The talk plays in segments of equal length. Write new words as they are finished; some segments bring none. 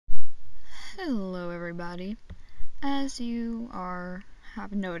Hello everybody. As you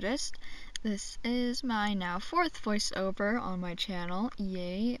have noticed, this is my now 4th voiceover on my channel,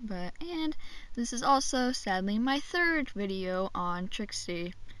 yay, and this is also sadly my 3rd video on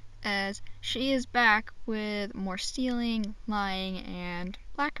Trixity, as she is back with more stealing, lying, and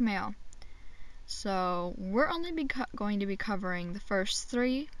blackmail. So we're only going to be covering the first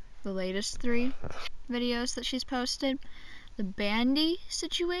 3, the latest 3 videos that she's posted. The Bandy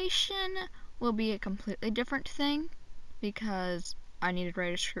situation will be a completely different thing because I need to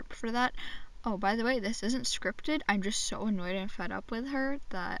write a script for that. Oh, by the way, this isn't scripted. I'm just so annoyed and fed up with her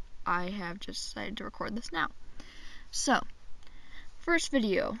that I have just decided to record this now. So, first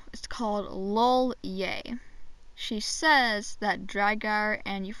video is called Lol Yay. She says that Dragar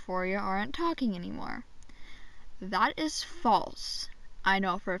and Euphoria aren't talking anymore. That is false. I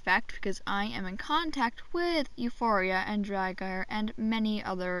know for a fact because I am in contact with Euphoria and Dragar and many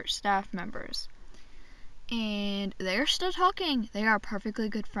other staff members. And they're still talking. They are perfectly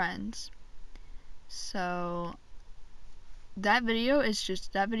good friends. So that video is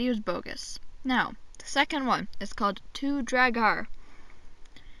bogus. Now, the second one is called To Dragar.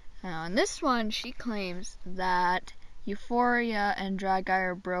 Now, in this one, she claims that Euphoria and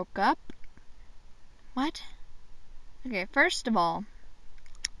Dragar broke up. What? Okay, first of all,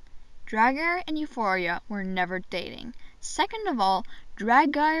 Dragar and Euphoria were never dating. Second of all,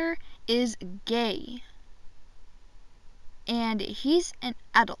 Dragar is gay. And he's an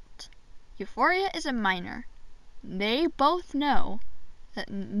adult. Euphoria is a minor. They both know that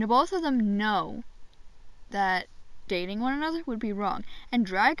both of them know that dating one another would be wrong. And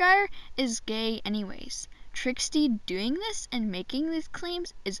Dragar is gay anyways. Trixity doing this and making these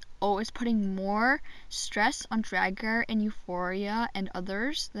claims is always putting more stress on Dragar and Euphoria and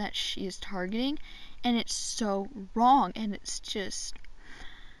others that she is targeting, and it's so wrong, and it's just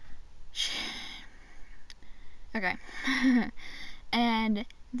okay. And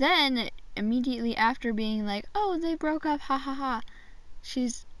then immediately after being like, oh, they broke up, ha ha ha,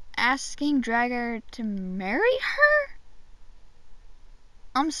 she's asking Dragar to marry her?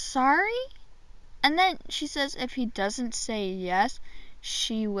 I'm sorry? And then she says if he doesn't say yes,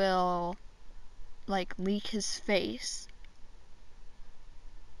 she will, leak his face.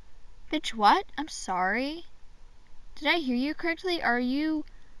 Bitch, what? I'm sorry? Did I hear you correctly? Are you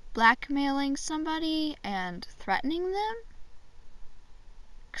blackmailing somebody and threatening them?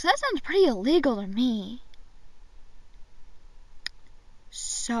 Because that sounds pretty illegal to me.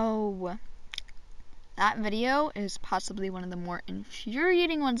 So, that video is possibly one of the more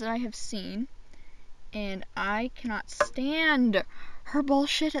infuriating ones that I have seen. And I cannot stand her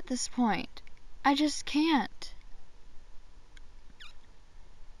bullshit at this point. I just can't.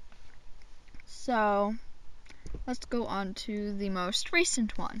 So, let's go on to the most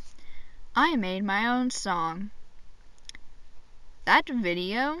recent one. I made my own song. That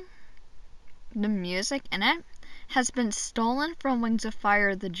video, the music in it, has been stolen from Wings of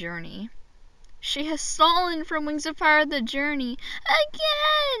Fire The Journey. She has stolen from Wings of Fire The Journey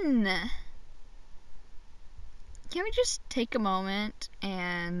again! Can we just take a moment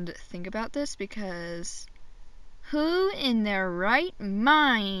and think about this? Because who in their right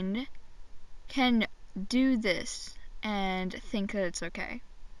mind can do this and think that it's okay?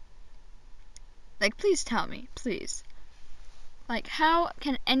 Please tell me, please. How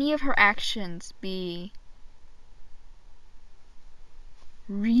can any of her actions be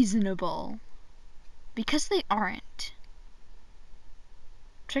reasonable? Because they aren't.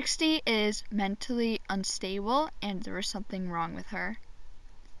 Trixity is mentally unstable, and there is something wrong with her.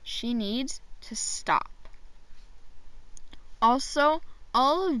 She needs to stop. Also,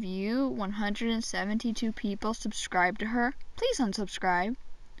 all of you 172 people subscribe to her. Please unsubscribe.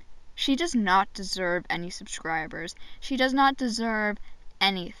 She does not deserve any subscribers. She does not deserve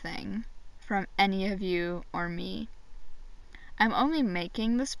anything from any of you or me. I'm only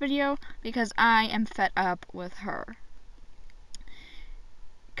making this video because I am fed up with her.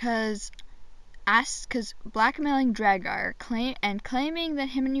 Because blackmailing Dragar claiming that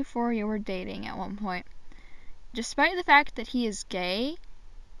him and Euphoria were dating at one point, despite the fact that he is gay,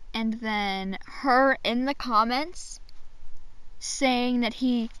 and then her in the comments saying that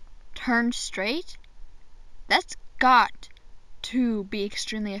he turned straight, that's got to be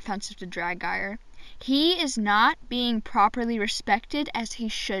extremely offensive to Dragar. He is not being properly respected as he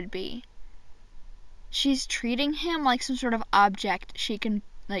should be. She's treating him like some sort of object she can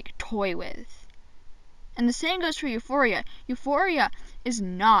toy with. And the same goes for Euphoria. Euphoria is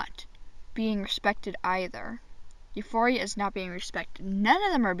not being respected either. Euphoria is not being respected. None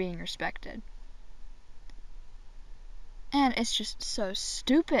of them are being respected. And it's just so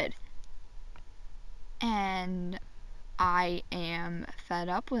stupid. and I am fed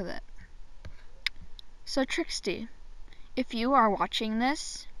up with it. So Trixity, if you are watching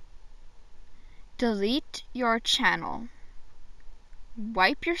this, delete your channel.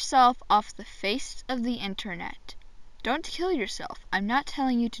 Wipe yourself off the face of the internet. Don't kill yourself. I'm not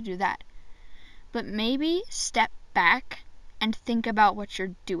telling you to do that. But maybe step back and think about what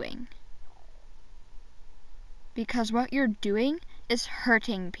you're doing. Because what you're doing is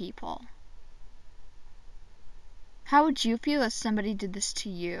hurting people. How would you feel if somebody did this to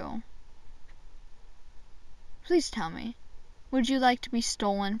you? Please tell me. Would you like to be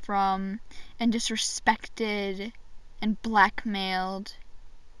stolen from and disrespected and blackmailed?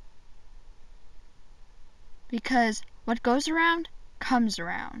 Because what goes around comes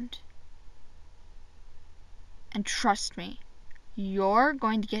around. And trust me, you're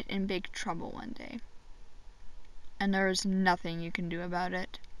going to get in big trouble one day. And there is nothing you can do about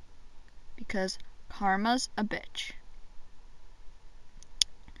it. Because karma's a bitch.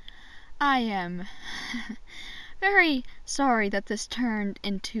 I am very sorry that this turned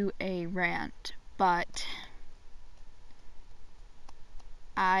into a rant, but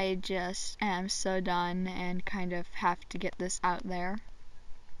I just am so done and kind of have to get this out there.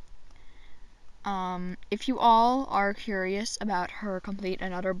 If you all are curious about her complete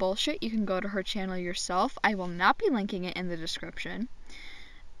and utter bullshit, you can go to her channel yourself. I will not be linking it in the description,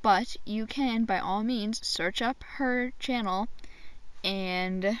 but you can by all means search up her channel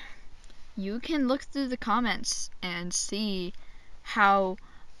and you can look through the comments and see how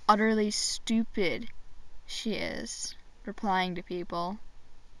utterly stupid she is replying to people.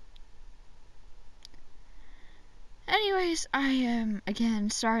 Anyways, I am, again,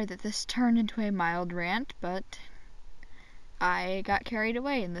 sorry that this turned into a mild rant, but I got carried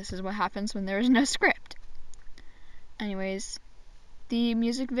away, and this is what happens when there is no script. Anyways, the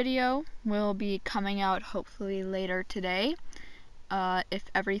music video will be coming out hopefully later today, if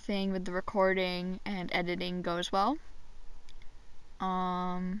everything with the recording and editing goes well.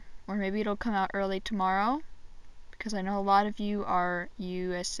 Or maybe it'll come out early tomorrow, because I know a lot of you are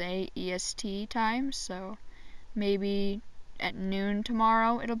USA EST time, so maybe at noon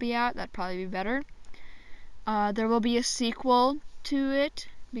tomorrow it'll be out. That'd probably be better. There will be a sequel to it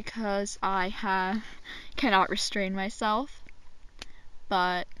because I cannot restrain myself.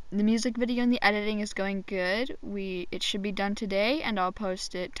 But the music video and the editing is going good. It should be done today, and I'll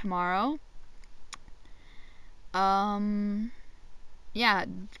post it tomorrow. Yeah,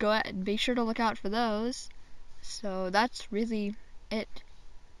 be sure to look out for those. So that's really it.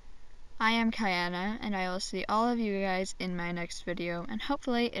 I am Kayana, and I will see all of you guys in my next video, and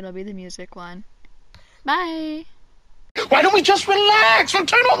hopefully it'll be the music one. Bye! Why don't we just relax and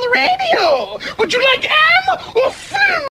turn on the radio? Would you like ham or food?